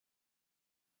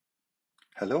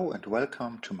Hello and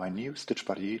welcome to my new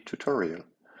StitchBuddy tutorial.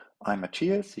 I'm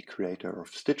Matthias, the creator of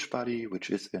StitchBuddy,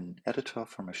 which is an editor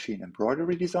for machine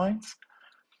embroidery designs.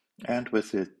 And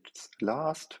with its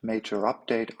last major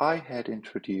update, I had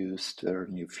introduced a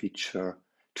new feature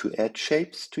to add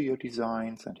shapes to your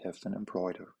designs and have them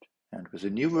embroidered. And with the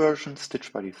new version,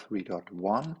 StitchBuddy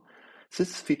 3.1,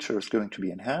 this feature is going to be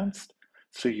enhanced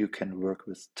so you can work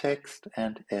with text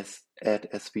and add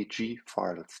SVG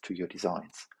files to your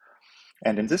designs.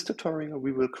 And in this tutorial,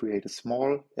 we will create a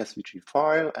small SVG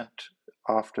file and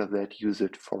after that use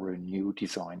it for a new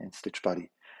design in StitchBuddy.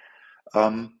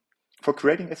 For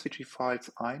creating SVG files,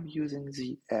 I'm using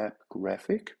the app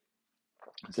Graphic.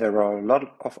 There are a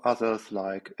lot of others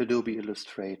like Adobe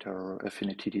Illustrator,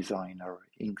 Affinity Designer,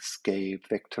 Inkscape,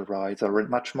 Vectorizer, and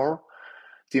much more.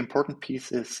 The important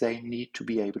piece is they need to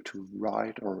be able to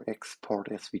write or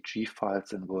export SVG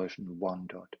files in version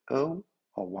 1.0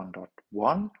 or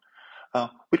 1.1.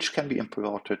 Which can be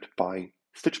imported by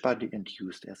StitchBuddy and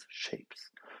used as shapes.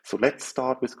 So let's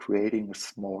start with creating a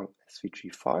small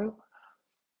SVG file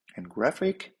in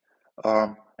Graphic.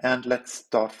 And let's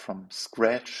start from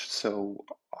scratch. So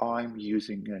I'm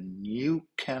using a new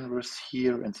canvas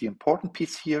here. And the important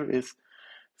piece here is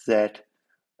that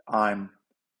I'm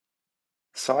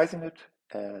sizing it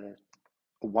at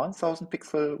 1000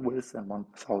 pixel width and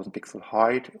 1000 pixel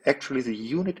height. Actually, the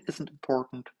unit isn't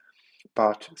important,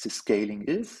 but the scaling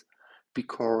is,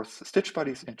 because StitchBuddy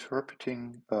is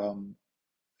interpreting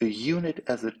a unit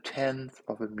as a tenth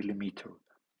of a millimeter.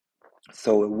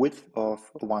 So a width of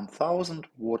 1000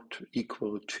 would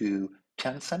equal to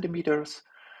 10 centimeters,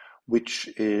 which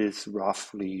is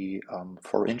roughly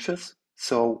 4 inches.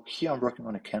 So here I'm working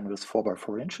on a canvas 4 by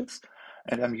 4 inches,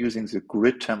 and I'm using the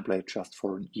grid template just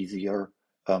for an easier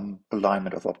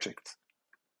alignment of objects.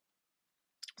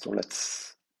 So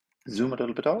let's zoom a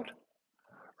little bit out.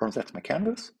 That's my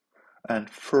canvas. And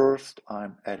first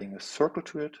I'm adding a circle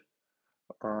to it,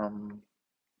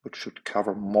 which should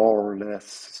cover more or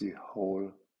less the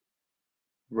whole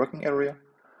working area.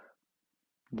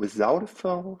 Without a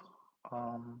fill,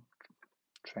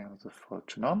 change the fill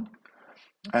to none.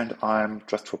 And I'm,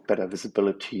 just for better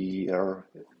visibility,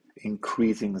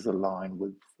 increasing the line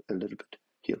width a little bit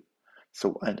here.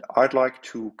 So, and I'd like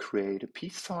to create a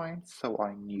peace sign, so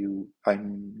I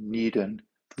need a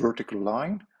vertical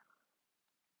line,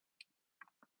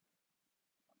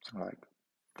 something like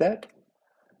that.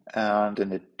 And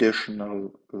an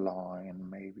additional line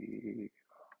maybe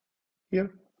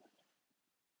here.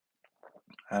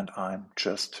 And I'm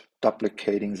just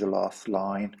duplicating the last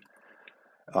line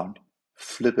and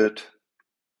flip it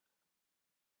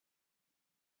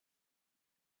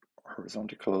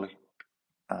horizontally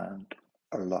and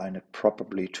align it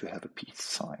properly to have a peace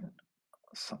sign,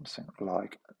 something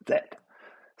like that.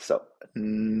 So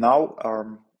now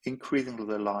I'm increasing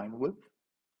the line width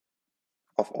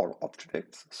of all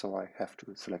objects, so I have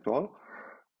to select all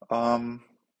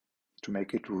to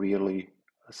make it really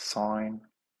a sign,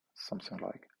 something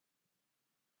like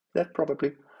that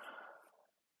probably.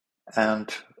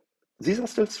 And these are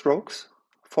still strokes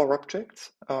for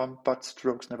objects, but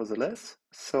strokes nevertheless.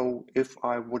 So if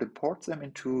I would import them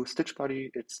into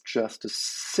StitchBuddy, it's just a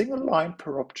single line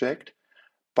per object,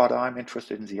 but I'm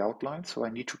interested in the outline, so I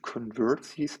need to convert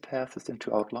these paths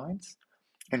into outlines.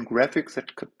 In graphics,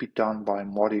 that could be done by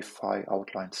modify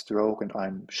outline stroke, and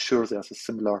I'm sure there's a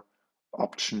similar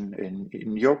option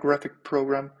in your graphic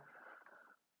program.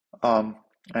 And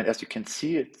as you can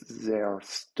see, there are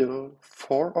still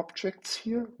 4 objects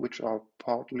here, which are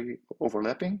partly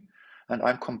overlapping. And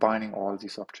I'm combining all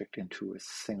these objects into a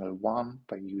single one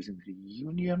by using the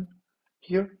union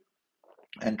here.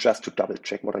 And just to double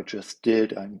check what I just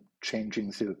did, I'm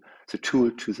changing the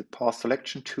tool to the path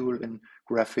selection tool in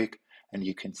Graphic. And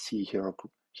you can see here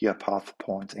path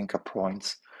points, anchor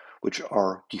points, which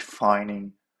are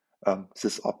defining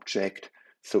this object.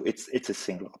 So it's a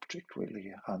single object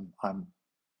really. I'm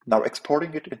now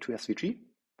exporting it into SVG.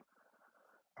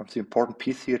 The important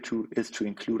piece here is to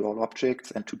include all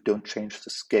objects and to don't change the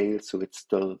scale, so it's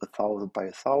still 1000 by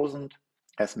 1000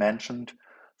 as mentioned.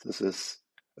 This is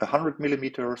 100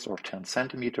 millimeters or 10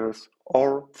 centimeters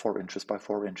or 4 inches by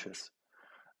 4 inches.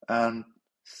 And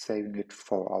saving it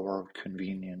for our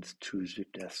convenience to the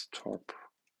desktop.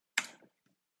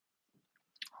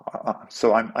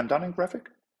 So I'm done in Graphic.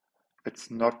 It's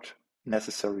not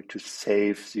necessary to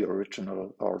save the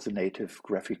original or the native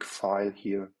graphic file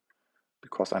here,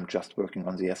 because I'm just working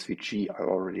on the SVG I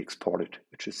already exported,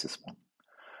 which is this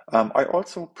one. I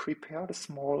also prepared a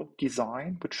small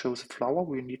design which shows a flower.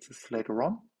 We need this later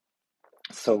on.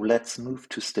 So let's move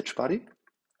to StitchBuddy.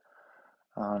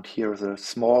 And here's a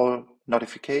small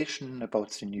notification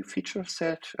about the new feature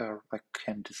set. I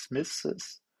can dismiss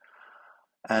this,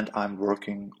 and I'm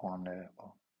working on a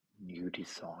new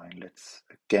design. Let's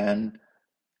again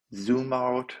zoom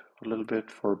out a little bit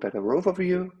for a better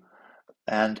overview,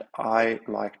 and I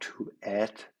like to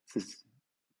add this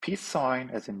peace sign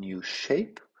as a new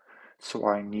shape. So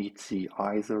I need the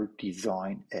either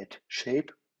design add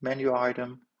shape menu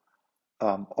item,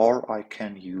 or I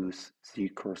can use the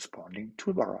corresponding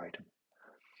toolbar item.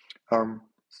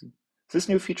 This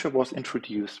new feature was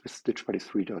introduced with StitchBuddy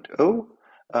 3.0,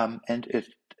 and it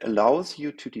allows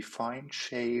you to define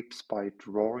shapes by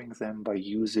drawing them by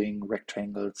using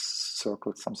rectangles,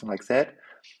 circles, something like that,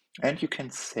 and you can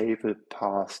save a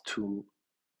path to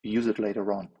use it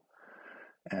later on.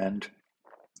 And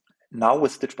now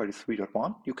with StitchBuddy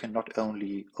 3.1, you can not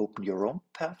only open your own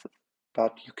path,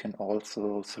 but you can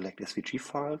also select SVG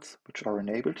files, which are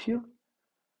enabled here.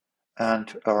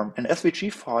 And an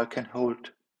SVG file can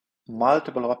hold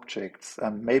multiple objects.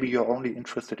 Maybe you're only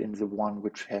interested in the one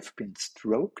which have been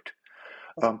stroked,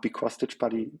 because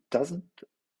StitchBuddy doesn't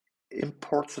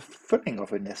import the filling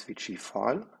of an SVG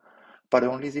file, but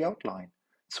only the outline.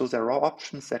 So there are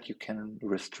options that you can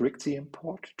restrict the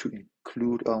import to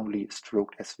include only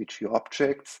stroked SVG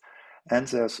objects. And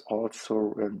there's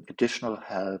also an additional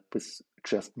help with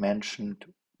just mentioned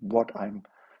what I'm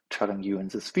telling you in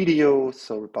this video.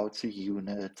 So about the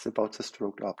units, about the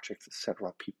stroked objects,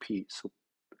 etc. pp. So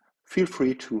feel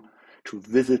free to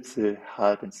visit the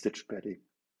help in StitchBuddy,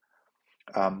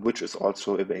 which is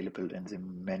also available in the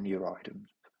menu item.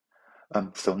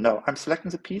 So now I'm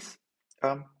selecting the piece,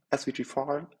 SVG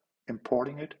file,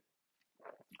 importing it.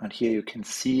 And here you can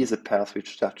see the path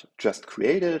which that just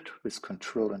created with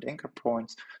control and anchor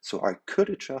points. So I could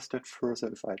adjust it further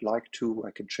if I'd like to.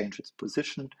 I can change its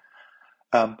position.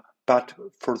 But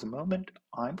for the moment,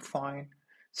 I'm fine.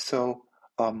 So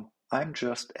I'm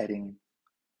just adding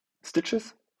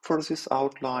stitches for this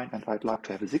outline, and I'd like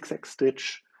to have a zigzag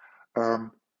stitch.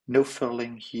 No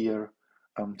filling here.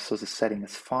 So the setting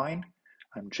is fine.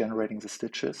 I'm generating the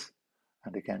stitches,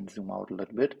 and again, zoom out a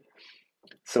little bit.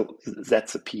 So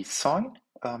that's a peace sign.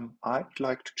 I'd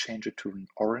like to change it to an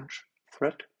orange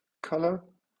thread color.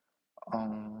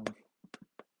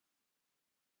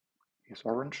 Here's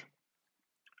orange.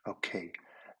 Okay,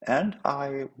 and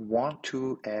I want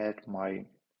to add my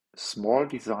small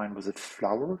design with a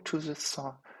flower to this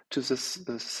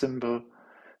symbol,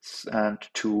 and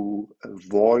to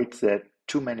avoid that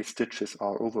too many stitches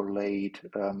are overlaid,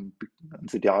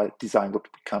 the design would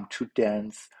become too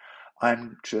dense.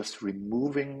 I'm just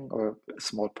removing a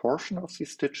small portion of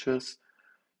these stitches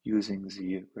using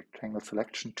the rectangle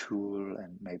selection tool,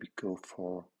 and maybe go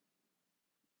for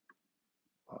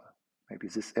maybe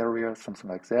this area, something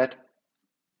like that.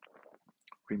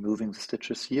 Removing the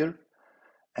stitches here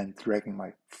and dragging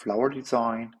my flower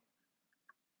design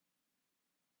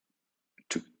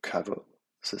to cover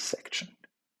the section.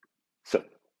 So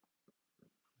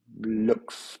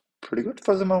looks pretty good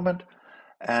for the moment.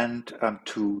 And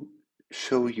to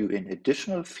show you an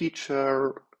additional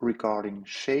feature regarding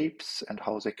shapes and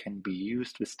how they can be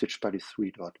used with StitchBuddy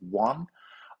 3.1,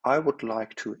 I would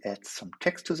like to add some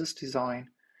text to this design.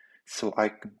 So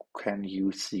I can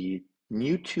use the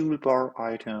new toolbar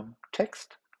item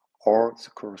text, or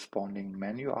the corresponding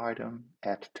menu item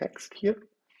add text here.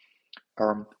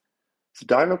 The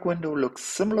dialog window looks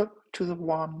similar to the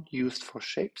one used for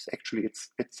shapes. Actually, it's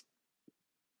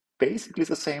basically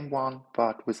the same one,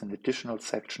 but with an additional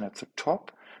section at the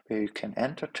top where you can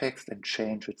enter text and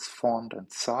change its font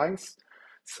and size.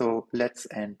 So let's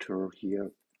enter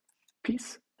here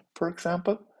piece, for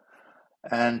example.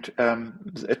 And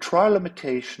a trial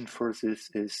limitation for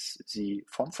this is the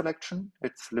font selection.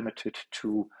 It's limited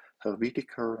to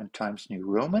Helvetica and Times New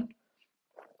Roman.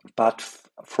 But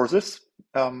for this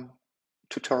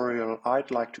tutorial,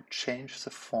 I'd like to change the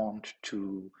font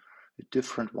to a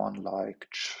different one, like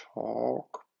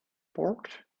chalkboard.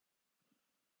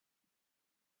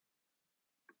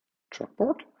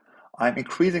 I'm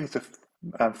increasing the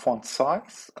font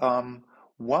size.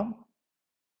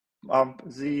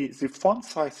 The font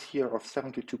size here of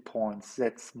 72 points,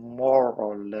 that's more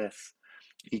or less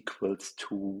equals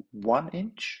to 1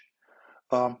 inch.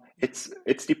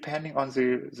 It's depending on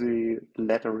the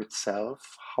letter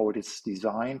itself, how it is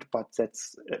designed, but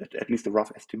that's at least a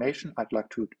rough estimation. I'd like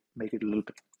to make it a little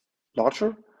bit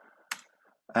larger,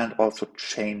 and also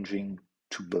changing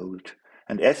to bold.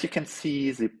 And as you can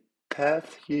see, the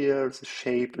path here, the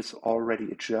shape is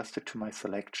already adjusted to my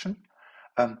selection.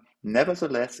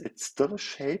 Nevertheless, it's still a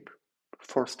shape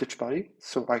for StitchBuddy,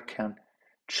 so I can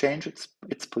change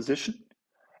its position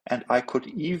And I could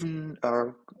even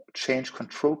change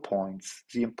control points.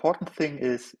 The important thing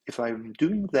is if I'm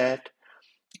doing that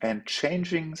and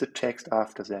changing the text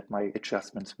after that, my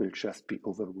adjustments will just be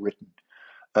overwritten.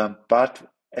 But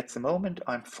at the moment,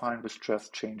 I'm fine with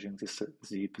just changing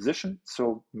the position.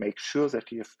 So make sure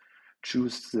that you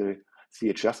choose the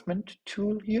adjustment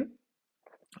tool here.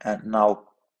 And now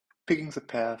picking the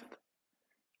path,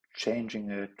 changing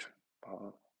it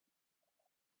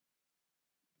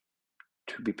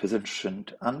to be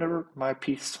positioned under my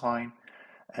peace sign.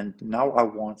 And now I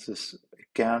want this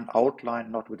again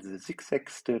outlined not with a zigzag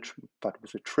stitch, but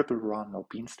with a triple run or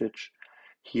bean stitch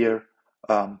here.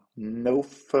 No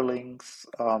fillings.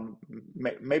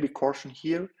 Maybe caution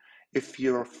here. If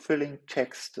you're filling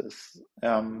texts,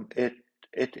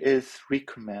 it is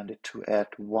recommended to add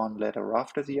one letter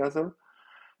after the other,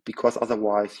 because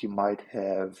otherwise you might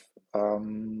have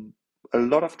a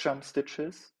lot of jump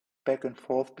stitches back and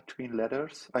forth between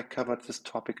letters. I covered this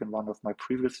topic in one of my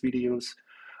previous videos.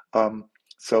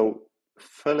 So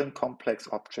filling complex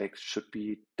objects should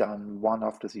be done one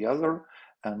after the other,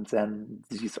 and then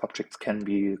these objects can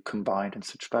be combined in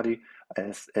StitchBuddy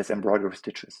as embroidery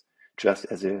stitches, just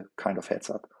as a kind of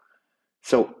heads up.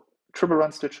 So triple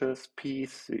run stitches,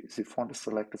 piece, the font is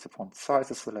selected, the font size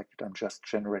is selected. I'm just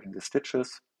generating the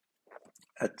stitches.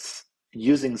 It's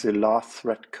using the last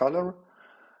thread color,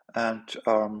 and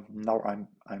now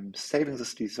I'm saving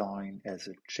this design as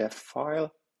a JEF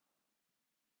file.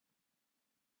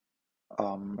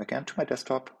 Again to my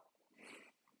desktop.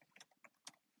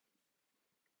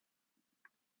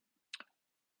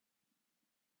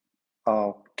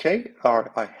 Okay,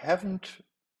 I haven't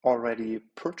already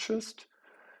purchased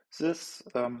this,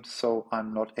 so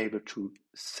I'm not able to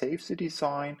save the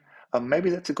design. Maybe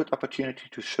that's a good opportunity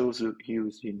to show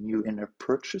you the new in-app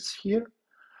purchase here.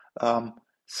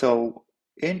 So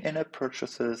in in-app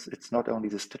purchases, it's not only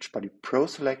the StitchBuddy Pro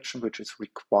selection, which is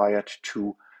required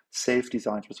to save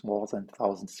designs with more than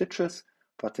 1,000 stitches,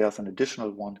 but there's an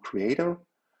additional one, Creator,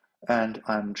 and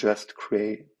I'm just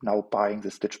now buying the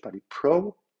StitchBuddy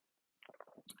Pro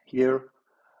here.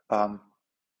 And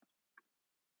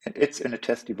it's in a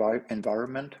test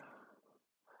environment.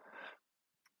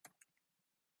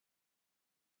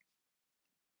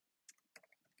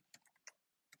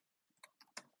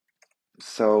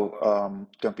 So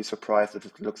don't be surprised if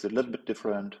it looks a little bit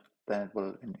different than it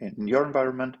will in your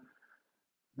environment.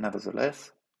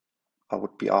 Nevertheless, I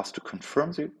would be asked to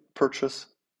confirm the purchase.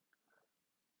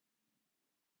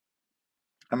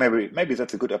 And maybe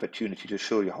that's a good opportunity to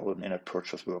show you how an in-app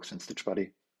purchase works in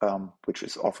StitchBuddy, which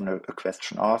is often a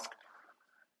question asked.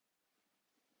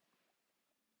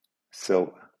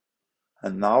 So,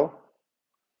 and now,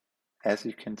 as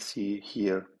you can see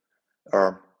here,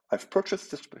 I've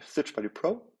purchased this StitchBuddy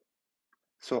Pro,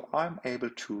 so I'm able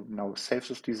to now save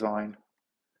this design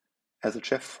as a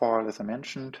JEF file, as I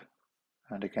mentioned,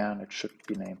 and again, it should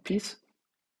be named piece.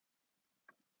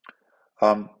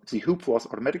 The hoop was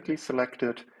automatically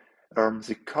selected.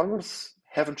 The colors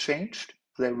haven't changed.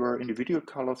 They were individual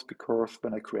colors because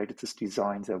when I created this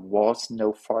design, there was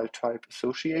no file type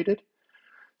associated.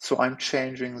 So I'm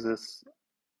changing this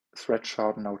thread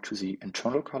chart now to the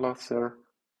internal colors there,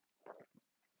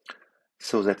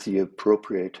 so that the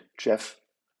appropriate JEF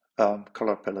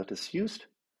color palette is used.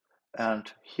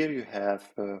 And here you have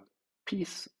a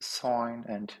piece, sign,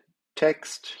 and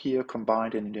text here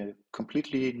combined in a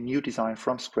completely new design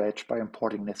from scratch by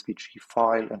importing an SVG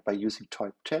file and by using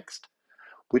type text,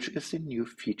 which is the new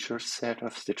feature set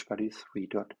of StitchBuddy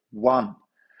 3.1.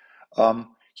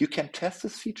 You can test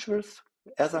these features,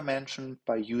 as I mentioned,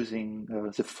 by using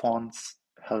the fonts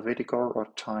Helvetica or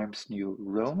Times New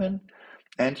Roman,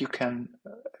 and you can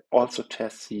also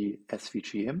test the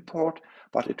SVG import,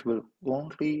 but it will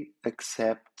only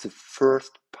accept the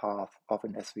first path of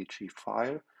an SVG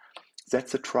file.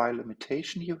 That's a trial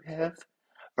limitation you have.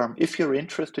 If you're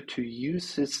interested to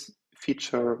use this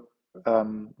feature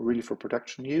really for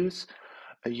production use,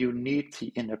 you need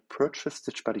the in-app purchase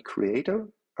StitchBuddy Creator,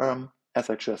 as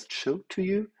I just showed to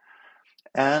you.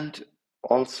 And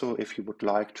also, if you would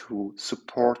like to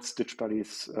support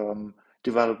StitchBuddy's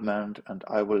development, and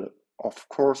I will, of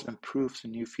course, improve the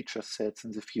new feature sets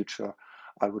in the future,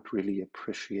 I would really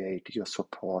appreciate your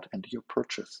support and your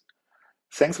purchase.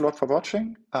 Thanks a lot for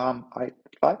watching. I'd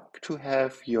like to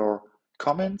have your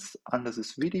comments under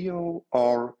this video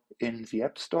or in the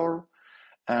App Store.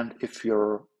 And if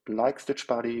you like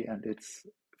StitchBuddy and its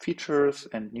features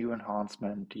and new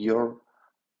enhancement, your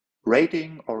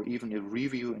rating or even a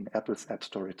review in Apple's App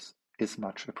Store is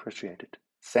much appreciated.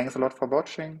 Thanks a lot for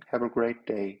watching. Have a great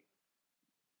day.